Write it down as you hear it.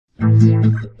Hey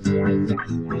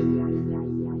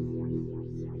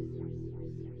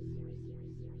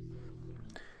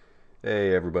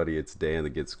everybody, it's Dan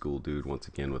the Git School Dude once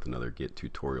again with another Git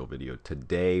tutorial video.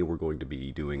 Today we're going to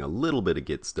be doing a little bit of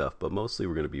Git stuff, but mostly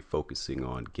we're going to be focusing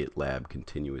on GitLab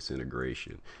Continuous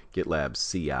Integration,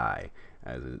 GitLab-ci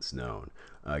as it's known.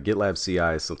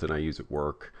 GitLab-ci is something I use at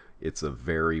work. It's a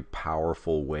very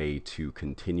powerful way to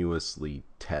continuously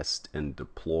test and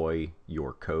deploy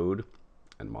your code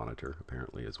and monitor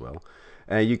apparently as well.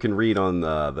 And you can read on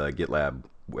the GitLab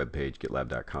webpage,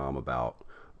 gitlab.com, about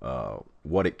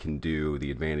what it can do,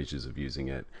 the advantages of using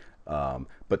it.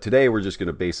 But today we're just going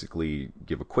to basically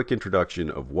give a quick introduction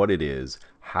of what it is,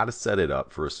 how to set it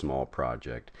up for a small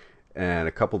project, and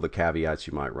a couple of the caveats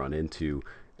you might run into,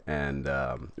 and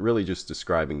really just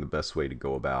describing the best way to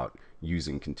go about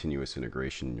using continuous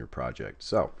integration in your project.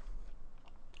 So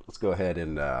let's go ahead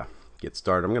and get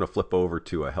started. I'm going to flip over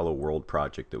to a Hello World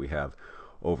project that we have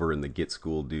over in the Git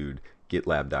School Dude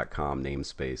gitlab.com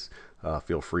namespace.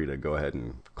 Feel free to go ahead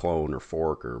and clone or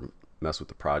fork or mess with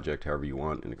the project however you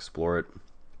want and explore it.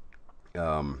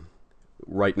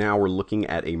 Right now we're looking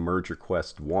at a merge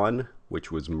request 1,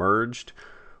 which was merged.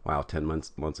 Wow, 10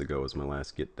 months ago was my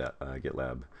last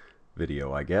GitLab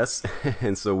video, I guess.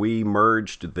 And so we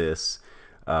merged this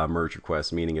merge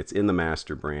request, meaning it's in the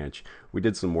master branch. We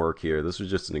did some work here. This was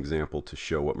just an example to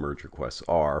show what merge requests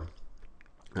are.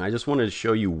 And I just wanted to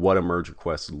show you what a merge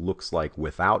request looks like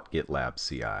without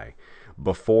GitLab-ci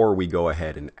before we go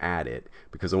ahead and add it,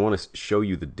 because I want to show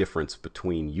you the difference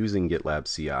between using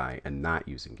GitLab-ci and not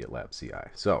using GitLab-ci.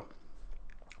 So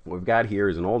what we've got here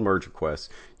is an old merge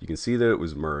request. You can see that it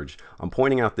was merged. I'm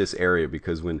pointing out this area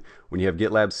because when you have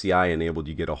GitLab-ci enabled,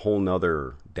 you get a whole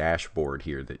nother dashboard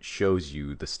here that shows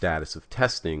you the status of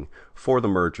testing for the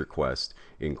merge request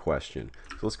in question.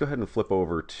 So let's go ahead and flip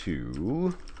over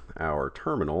to our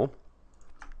terminal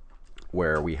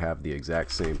where we have the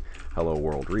exact same Hello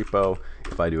World repo.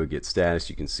 If I do a git status,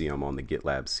 you can see I'm on the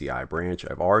GitLab-ci branch.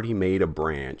 I've already made a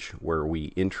branch where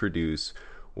we introduce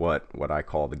what I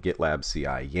call the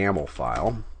GitLab-ci YAML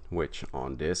file, which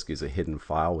on disk is a hidden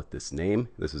file with this name.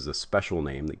 This is a special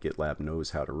name that GitLab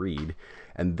knows how to read,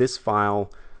 and this file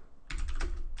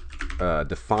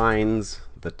defines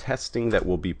the testing that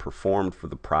will be performed for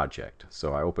the project.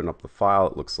 So I open up the file,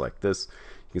 it looks like this.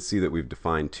 You can see that we've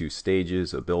defined 2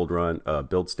 stages, a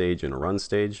build stage and a run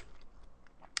stage.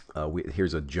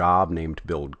 Here's a job named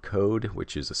build code,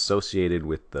 which is associated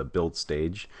with the build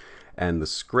stage, and the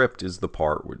script is the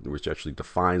part which actually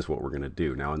defines what we're going to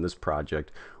do. Now in this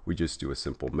project, we just do a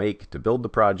simple make to build the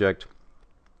project,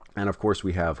 and of course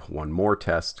we have one more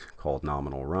test called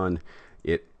nominal run.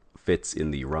 It fits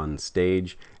in the run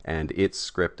stage, and its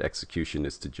script execution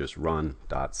is to just run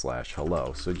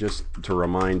 /hello. So just to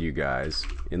remind you guys,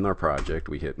 in our project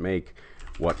we hit make.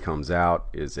 What comes out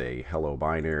is a hello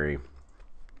binary,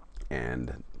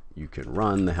 and you can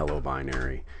run the hello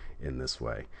binary in this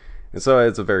way. And so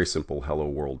it's a very simple Hello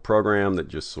World program that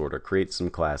just sort of creates some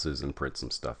classes and prints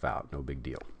some stuff out. No big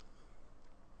deal.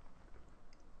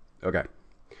 Okay,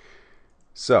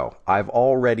 so I've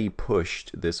already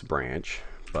pushed this branch,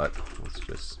 but let's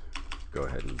just go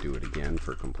ahead and do it again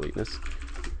for completeness.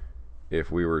 If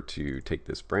we were to take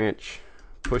this branch,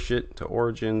 push it to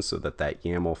origin so that that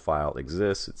YAML file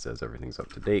exists, it says everything's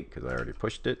up to date because I already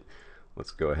pushed it.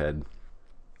 Let's go ahead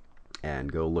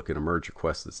and go look at a merge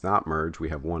request that's not merged. We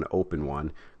have one open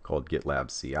one called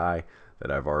GitLab-ci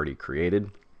that I've already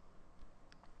created.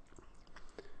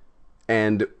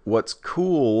 And what's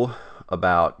cool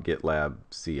about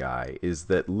GitLab-ci is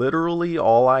that literally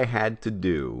all I had to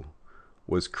do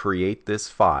was create this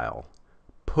file,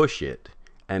 push it,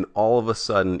 and all of a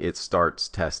sudden it starts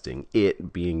testing,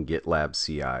 it being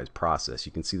GitLab-ci's process.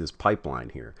 You can see this pipeline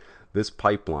here. This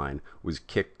pipeline was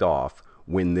kicked off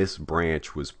when this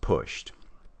branch was pushed.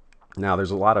 Now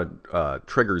there's a lot of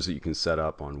triggers that you can set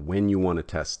up on when you want to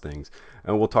test things,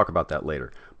 and we'll talk about that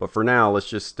later. But for now, let's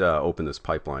just open this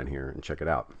pipeline here and check it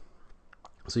out.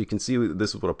 So you can see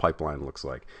this is what a pipeline looks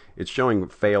like. It's showing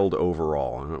failed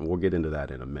overall, and we'll get into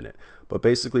that in a minute. But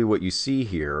basically what you see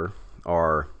here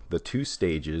are the 2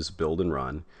 stages, build and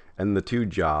run, and the 2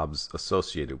 jobs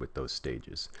associated with those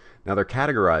stages. Now they're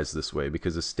categorized this way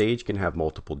because a stage can have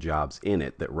multiple jobs in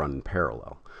it that run in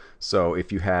parallel. So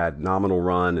if you had nominal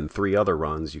run and 3 other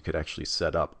runs, you could actually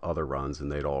set up other runs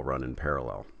and they'd all run in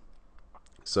parallel.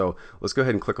 So let's go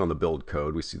ahead and click on the build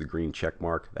code. We see the green check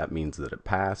mark. That means that it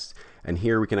passed. And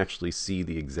here we can actually see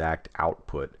the exact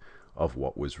output of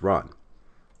what was run.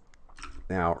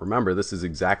 Now remember, this is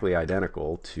exactly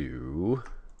identical to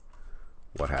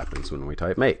what happens when we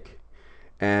type make.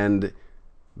 And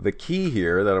the key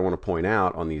here that I want to point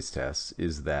out on these tests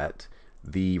is that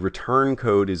the return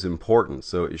code is important.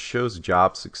 So it shows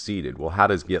job succeeded. Well, how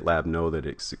does GitLab know that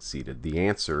it succeeded? The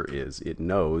answer is it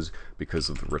knows because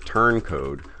of the return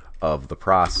code of the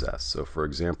process. So for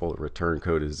example, the return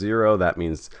code is 0. That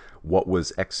means what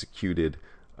was executed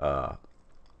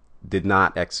did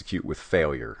not execute with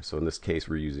failure. So in this case,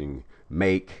 we're using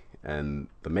make and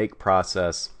the make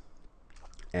process.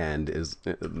 And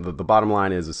the bottom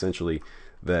line is essentially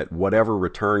that whatever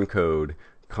return code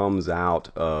comes out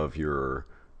of your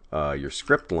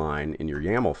script line in your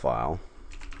YAML file,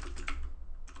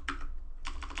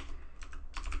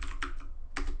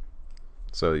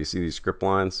 so you see these script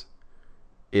lines,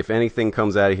 if anything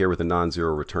comes out of here with a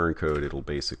non-zero return code, it'll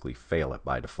basically fail it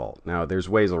by default. Now there's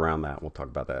ways around that, we'll talk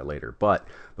about that later, but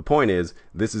the point is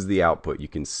this is the output. You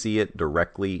can see it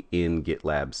directly in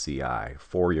GitLab CI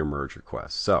for your merge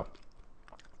request. So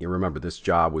you remember this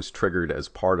job was triggered as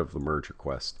part of the merge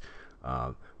request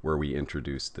where we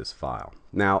introduced this file.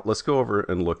 Now let's go over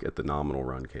and look at the nominal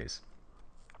run case.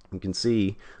 You can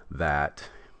see that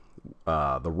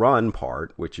the run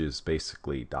part, which is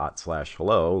basically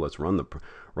 ./hello, let's run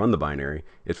the binary,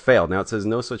 it failed. Now it says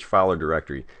no such file or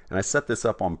directory, and I set this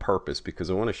up on purpose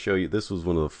because I want to show you this was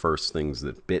one of the first things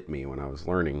that bit me when I was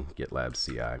learning GitLab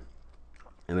CI,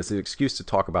 and it's an excuse to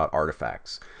talk about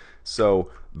artifacts. So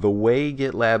the way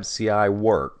GitLab CI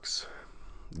works,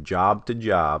 job to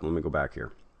job, let me go back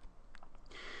here.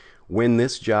 When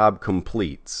this job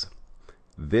completes,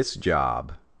 this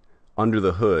job under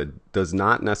the hood does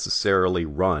not necessarily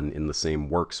run in the same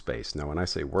workspace. Now when I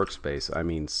say workspace, I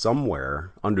mean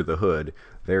somewhere under the hood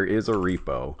there is a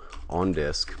repo on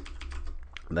disk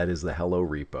that is the hello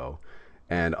repo,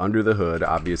 and under the hood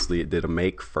obviously it did a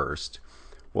make first.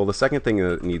 Well, the second thing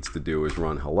that it needs to do is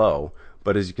run hello,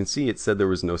 but as you can see it said there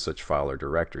was no such file or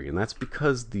directory, and that's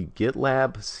because the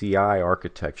GitLab CI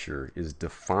architecture is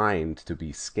defined to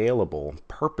be scalable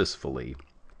purposefully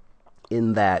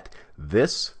in that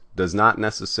this does not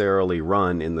necessarily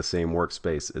run in the same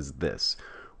workspace as this,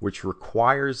 which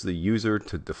requires the user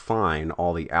to define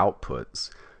all the outputs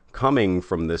coming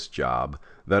from this job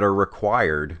that are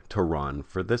required to run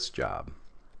for this job.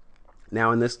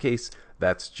 Now in this case,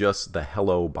 that's just the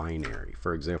hello binary.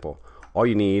 For example, all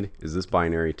you need is this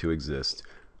binary to exist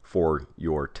for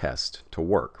your test to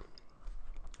work.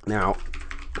 Now,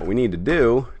 what we need to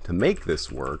do to make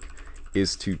this work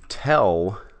is to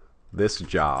tell this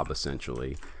job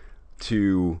essentially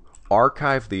to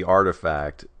archive the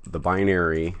artifact, the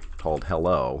binary called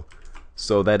hello,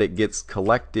 so that it gets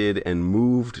collected and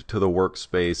moved to the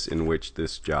workspace in which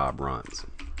this job runs.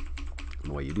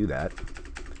 And the way you do that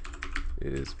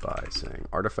is by saying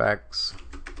artifacts.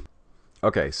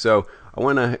 Okay, so I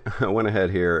went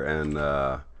ahead here and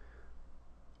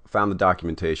found the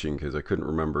documentation because I couldn't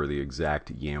remember the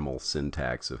exact YAML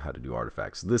syntax of how to do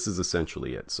artifacts. This is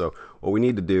essentially it. So what we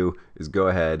need to do is go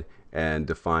ahead and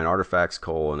define artifacts :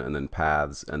 and then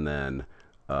paths, and then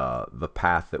the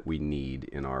path that we need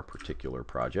in our particular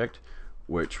project,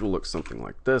 which will look something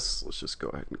like this. Let's just go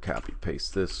ahead and copy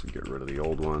paste this and get rid of the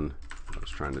old one I was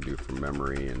trying to do from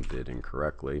memory and did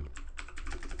incorrectly.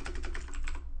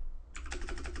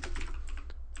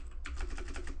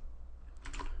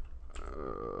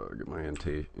 Get my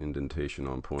indentation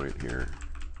on point here.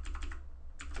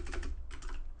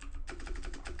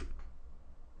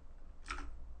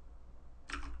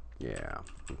 Yeah,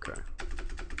 okay.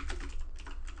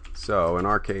 So in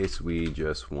our case, we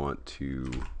just want to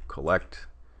collect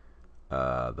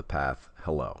the path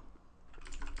hello.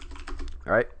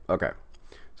 All right, okay.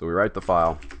 So we write the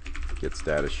file, git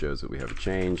status shows that we have a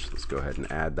change. Let's go ahead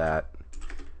and add that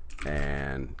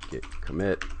and git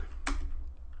commit.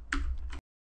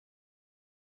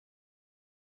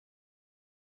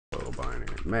 Oh, binary.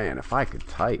 Man, if I could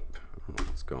type.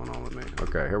 What's going on with me?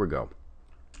 Okay, here we go.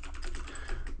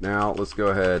 Now let's go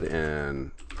ahead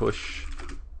and push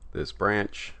this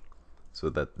branch so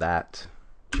that that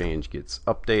change gets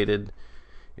updated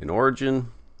in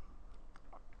origin.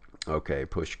 Okay,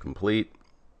 push complete.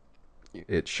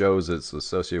 It shows it's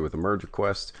associated with a merge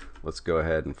request. Let's go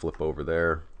ahead and flip over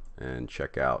there and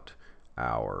check out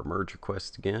our merge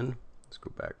request again. Let's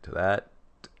go back to that.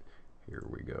 Here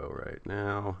we go right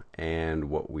now. And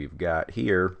what we've got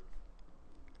here,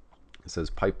 it says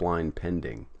pipeline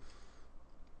pending.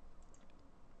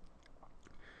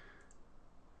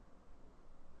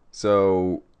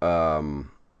 So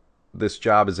this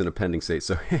job is in a pending state.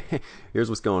 So here's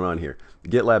what's going on here.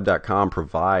 GitLab.com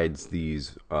provides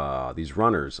these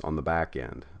runners on the back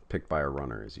end, picked by a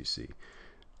runner, as you see.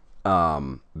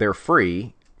 They're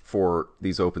free for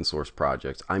these open source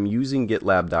projects. I'm using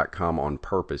gitlab.com on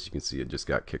purpose. You can see it just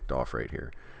got kicked off right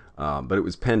here. But it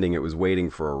was pending, it was waiting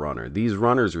for a runner. These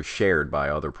runners are shared by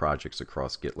other projects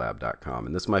across gitlab.com,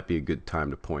 and this might be a good time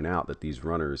to point out that these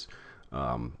runners,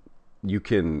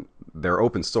 they're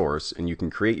open source, and you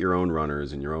can create your own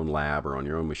runners in your own lab or on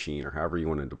your own machine or however you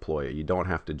want to deploy it. You don't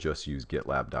have to just use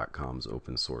gitlab.com's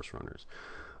open source runners.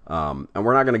 And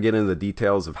we're not going to get into the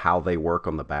details of how they work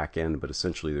on the back end, but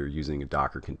essentially they're using a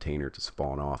Docker container to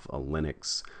spawn off a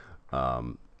Linux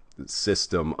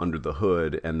system under the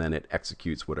hood, and then it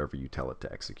executes whatever you tell it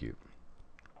to execute.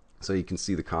 So you can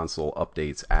see the console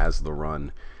updates as the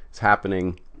run is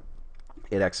happening.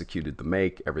 It executed the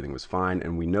make, everything was fine,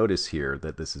 and we notice here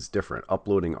that this is different,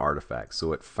 uploading artifacts.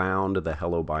 So it found the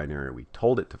hello binary we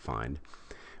told it to find.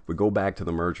 If we go back to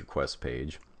the merge request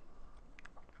page,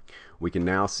 we can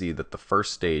now see that the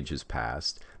first stage is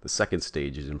passed, the second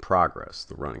stage is in progress,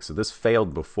 the running. So this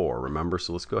failed before, remember?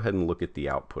 So let's go ahead and look at the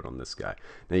output on this guy.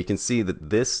 Now you can see that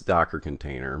this Docker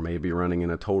container may be running in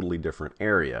a totally different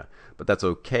area, but that's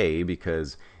okay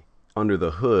because under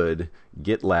the hood,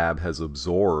 GitLab has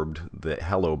absorbed the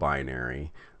hello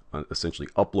binary, essentially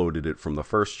uploaded it from the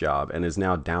first job, and is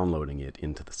now downloading it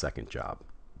into the second job.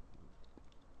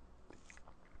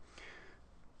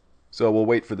 So we'll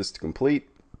wait for this to complete.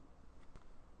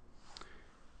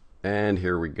 And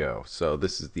here we go. So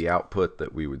this is the output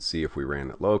that we would see if we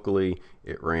ran it locally.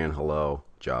 It ran hello,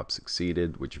 job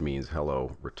succeeded, which means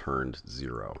hello returned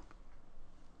 0.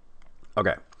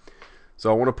 Okay,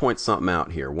 so I want to point something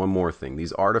out here. One more thing.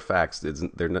 These artifacts,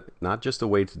 they're not just a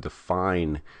way to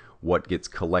define what gets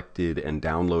collected and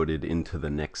downloaded into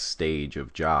the next stage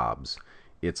of jobs.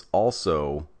 It's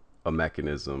also a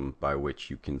mechanism by which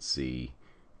you can see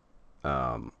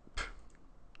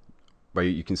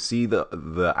you can see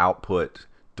the output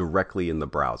directly in the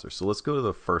browser. So let's go to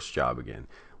the first job again.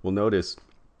 We'll notice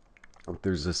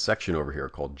there's a section over here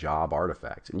called Job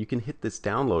Artifacts, and you can hit this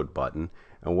download button,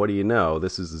 and what do you know?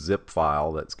 This is a zip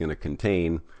file that's going to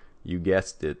contain, you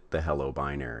guessed it, the hello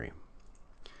binary.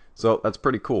 So that's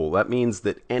pretty cool. That means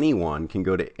that anyone can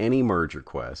go to any merge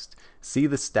request, see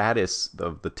the status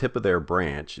of the tip of their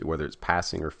branch, whether it's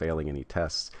passing or failing any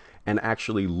tests, and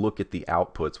actually look at the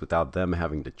outputs without them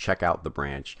having to check out the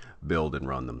branch, build, and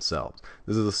run themselves.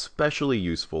 This is especially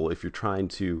useful if you're trying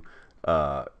to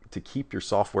keep your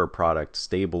software product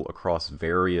stable across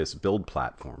various build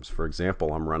platforms. For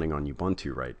example, I'm running on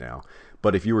Ubuntu right now,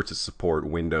 but if you were to support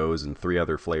Windows and 3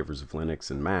 other flavors of Linux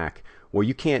and Mac, well,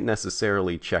 you can't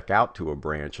necessarily check out to a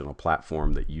branch on a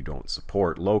platform that you don't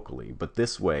support locally. But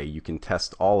this way, you can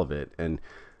test all of it, and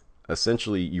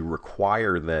essentially you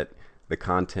require that the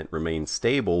content remains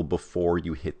stable before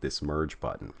you hit this merge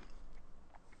button.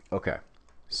 Okay,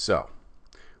 so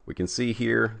we can see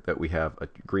here that we have a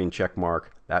green check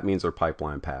mark. That means our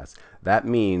pipeline passed. That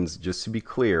means, just to be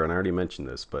clear, and I already mentioned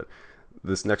this, but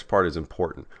this next part is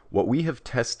important. What we have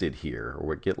tested here, or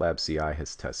what GitLab-ci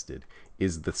has tested,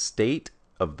 is the state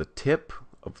of the tip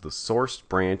of the sourced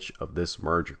branch of this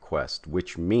merge request,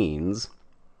 which means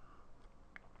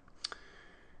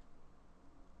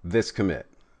this commit.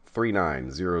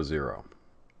 3900.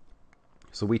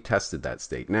 So we tested that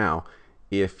state. Now,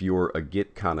 if you're a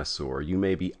Git connoisseur, you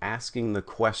may be asking the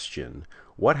question,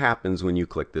 what happens when you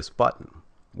click this button?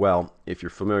 Well, if you're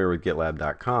familiar with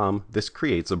gitlab.com, this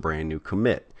creates a brand new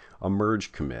commit, a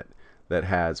merge commit that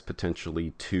has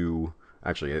potentially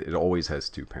actually it always has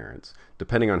 2 parents,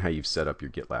 depending on how you've set up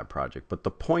your GitLab project. But the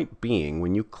point being,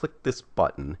 when you click this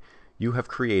button, you have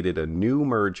created a new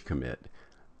merge commit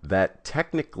that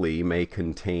technically may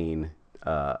contain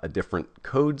a different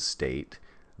code state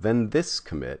than this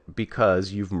commit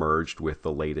because you've merged with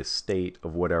the latest state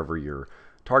of whatever your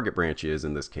target branch is,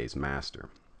 in this case master.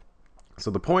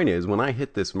 So the point is, when I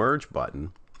hit this merge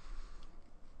button,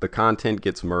 the content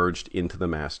gets merged into the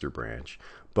master branch.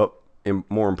 But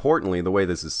more importantly, the way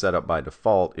this is set up by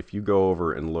default, if you go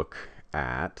over and look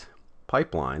at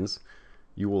pipelines,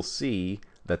 you will see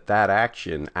that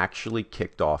action actually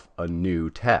kicked off a new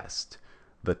test,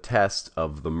 the test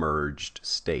of the merged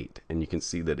state, and you can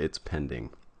see that it's pending.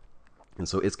 And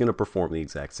so it's going to perform the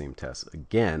exact same test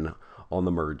again on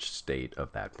the merged state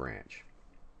of that branch.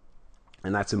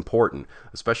 And that's important,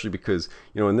 especially because,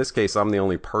 in this case, I'm the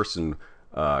only person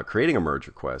creating a merge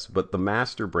request, but the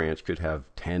master branch could have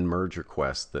 10 merge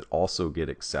requests that also get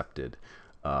accepted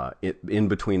in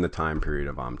between the time period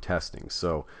of I'm testing.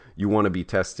 So you want to be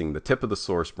testing the tip of the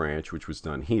source branch, which was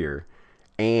done here,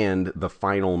 and the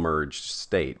final merged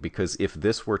state, because if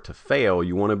this were to fail,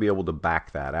 you want to be able to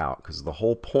back that out, because the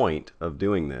whole point of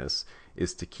doing this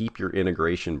is to keep your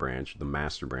integration branch, the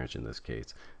master branch in this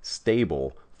case,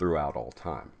 stable throughout all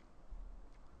time.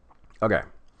 Okay,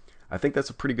 I think that's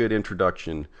a pretty good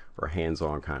introduction for a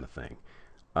hands-on kind of thing.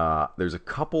 There's a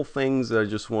couple things that I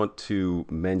just want to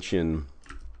mention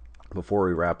before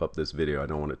we wrap up this video. I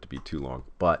don't want it to be too long,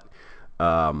 but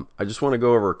I just want to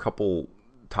go over a couple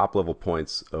top level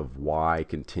points of why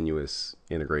continuous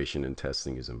integration and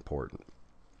testing is important.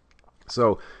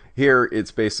 So here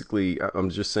it's basically, I'm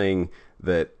just saying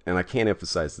that, and I can't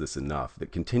emphasize this enough,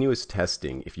 that continuous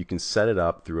testing, if you can set it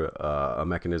up through a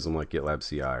mechanism like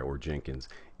GitLab-ci or Jenkins,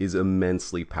 is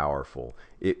immensely powerful.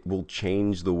 It will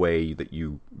change the way that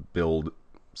you build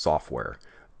software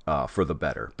for the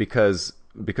better because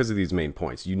of these main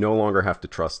points. You no longer have to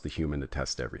trust the human to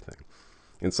test everything.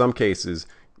 In some cases,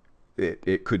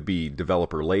 it could be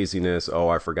developer laziness. Oh,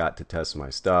 I forgot to test my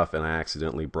stuff and I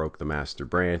accidentally broke the master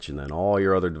branch, and then all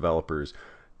your other developers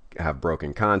have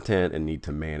broken content and need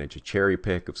to manage a cherry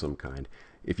pick of some kind.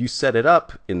 If you set it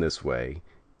up in this way,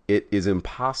 it is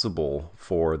impossible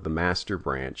for the master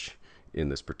branch, in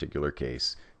this particular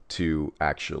case, to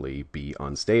actually be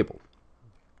unstable.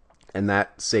 And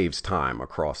that saves time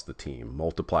across the team,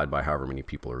 multiplied by however many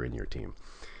people are in your team.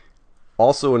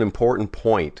 Also, an important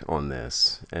point on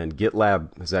this, and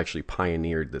GitLab has actually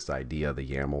pioneered this idea, the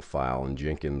YAML file, and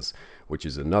Jenkins, which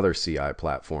is another CI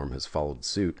platform, has followed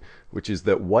suit, which is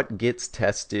that what gets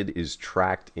tested is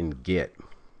tracked in Git.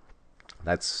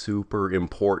 That's super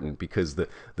important because the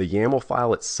YAML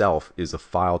file itself is a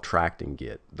file tracked in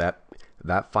Git.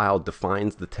 That file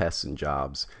defines the tests and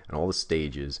jobs and all the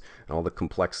stages and all the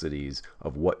complexities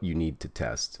of what you need to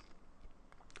test.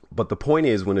 But the point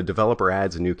is, when a developer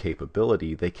adds a new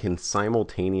capability, they can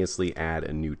simultaneously add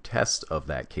a new test of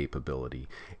that capability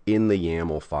in the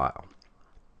YAML file.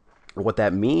 What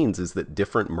that means is that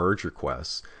different merge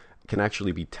requests can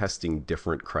actually be testing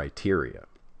different criteria,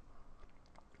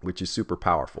 which is super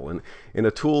powerful. And in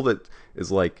a tool that is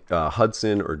like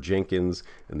Hudson or Jenkins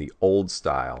in the old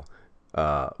style,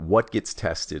 what gets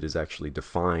tested is actually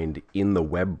defined in the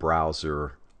web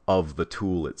browser of the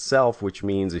tool itself, which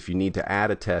means if you need to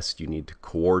add a test, you need to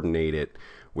coordinate it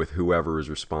with whoever is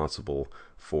responsible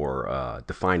for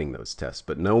defining those tests,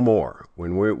 but no more.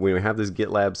 When we have this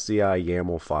GitLab-ci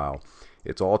YAML file,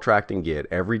 it's all tracked in Git.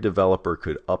 Every developer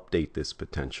could update this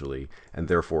potentially, and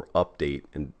therefore update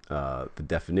the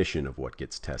definition of what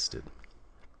gets tested.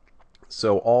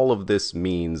 So all of this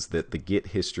means that the Git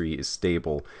history is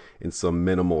stable in some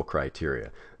minimal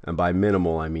criteria. And by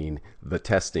minimal, I mean the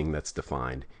testing that's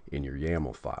defined in your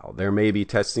YAML file. There may be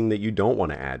testing that you don't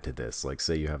want to add to this, like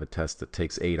say you have a test that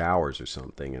takes 8 hours or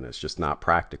something and it's just not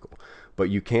practical. But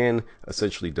you can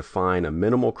essentially define a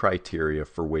minimal criteria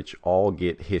for which all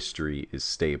Git history is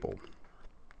stable.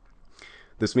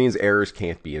 This means errors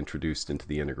can't be introduced into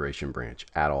the integration branch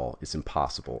at all. It's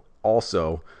impossible.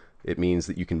 Also, it means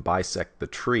that you can bisect the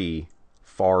tree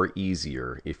far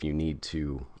easier if you need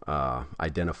to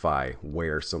identify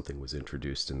where something was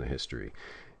introduced in the history.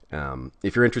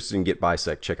 If you're interested in Git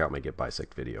bisect, check out my Git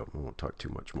bisect video. I won't talk too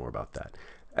much more about that.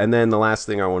 And then the last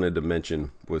thing I wanted to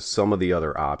mention was some of the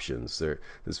other options.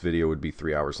 This video would be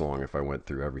 3 hours long if I went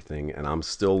through everything, and I'm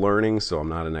still learning, so I'm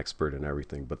not an expert in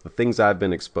everything. But the things I've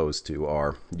been exposed to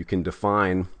are you can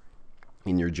define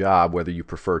in your job whether you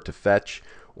prefer to fetch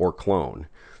or clone.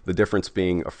 The difference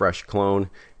being a fresh clone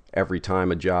every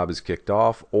time a job is kicked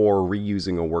off, or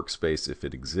reusing a workspace if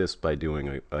it exists by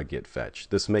doing a git fetch.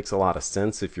 This makes a lot of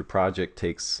sense if your project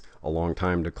takes a long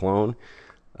time to clone.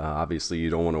 Obviously, you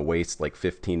don't want to waste like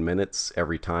 15 minutes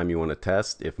every time you want to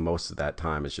test if most of that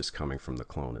time is just coming from the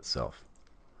clone itself.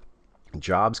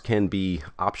 Jobs can be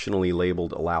optionally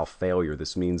labeled allow failure.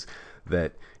 This means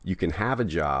that you can have a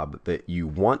job that you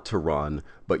want to run,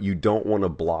 but you don't want to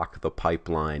block the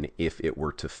pipeline if it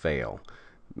were to fail.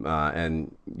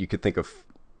 And you could think of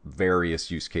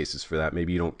various use cases for that.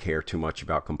 Maybe you don't care too much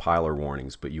about compiler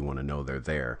warnings, but you want to know they're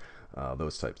there.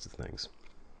 Those types of things.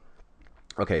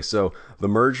 Okay, so the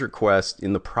merge request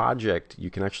in the project, you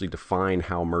can actually define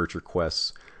how merge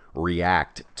requests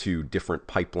react to different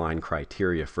pipeline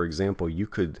criteria. For example, you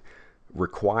could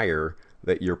require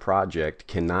that your project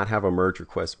cannot have a merge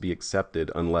request be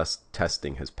accepted unless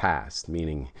testing has passed,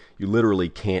 meaning you literally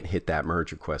can't hit that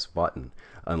merge request button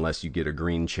unless you get a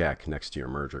green check next to your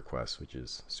merge request, which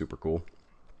is super cool.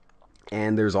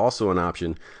 And there's also an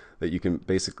option that you can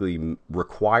basically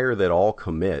require that all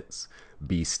commits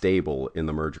be stable in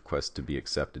the merge request to be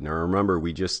accepted. Now remember,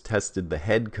 we just tested the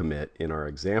head commit in our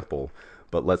example,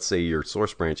 but let's say your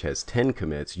source branch has 10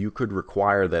 commits. You could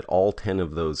require that all 10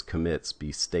 of those commits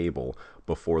be stable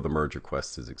before the merge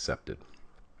request is accepted.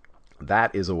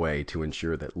 That is a way to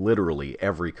ensure that literally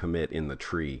every commit in the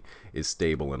tree is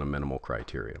stable in a minimal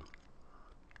criteria.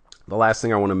 The last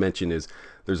thing I want to mention is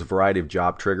there's a variety of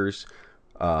job triggers.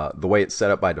 The way it's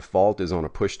set up by default is on a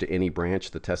push to any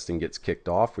branch, the testing gets kicked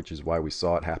off, which is why we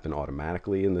saw it happen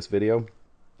automatically in this video.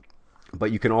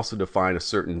 But you can also define a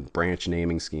certain branch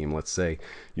naming scheme. Let's say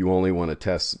you only want to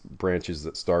test branches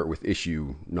that start with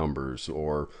issue numbers,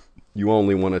 or you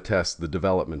only want to test the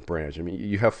development branch. I mean,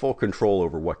 you have full control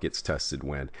over what gets tested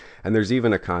when. And there's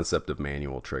even a concept of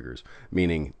manual triggers,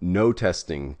 meaning no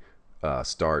testing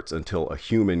starts until a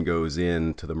human goes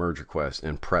in to the merge request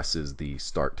and presses the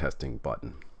start testing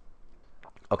button.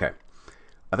 Okay,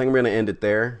 I think I'm going to end it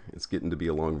there. It's getting to be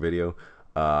a long video.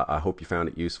 I hope you found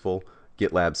it useful.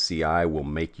 GitLab CI will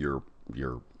make your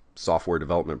software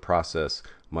development process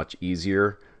much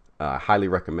easier. Highly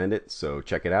recommend it, so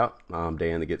check it out. I'm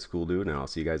Dan the Git School Dude, and I'll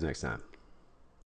see you guys next time.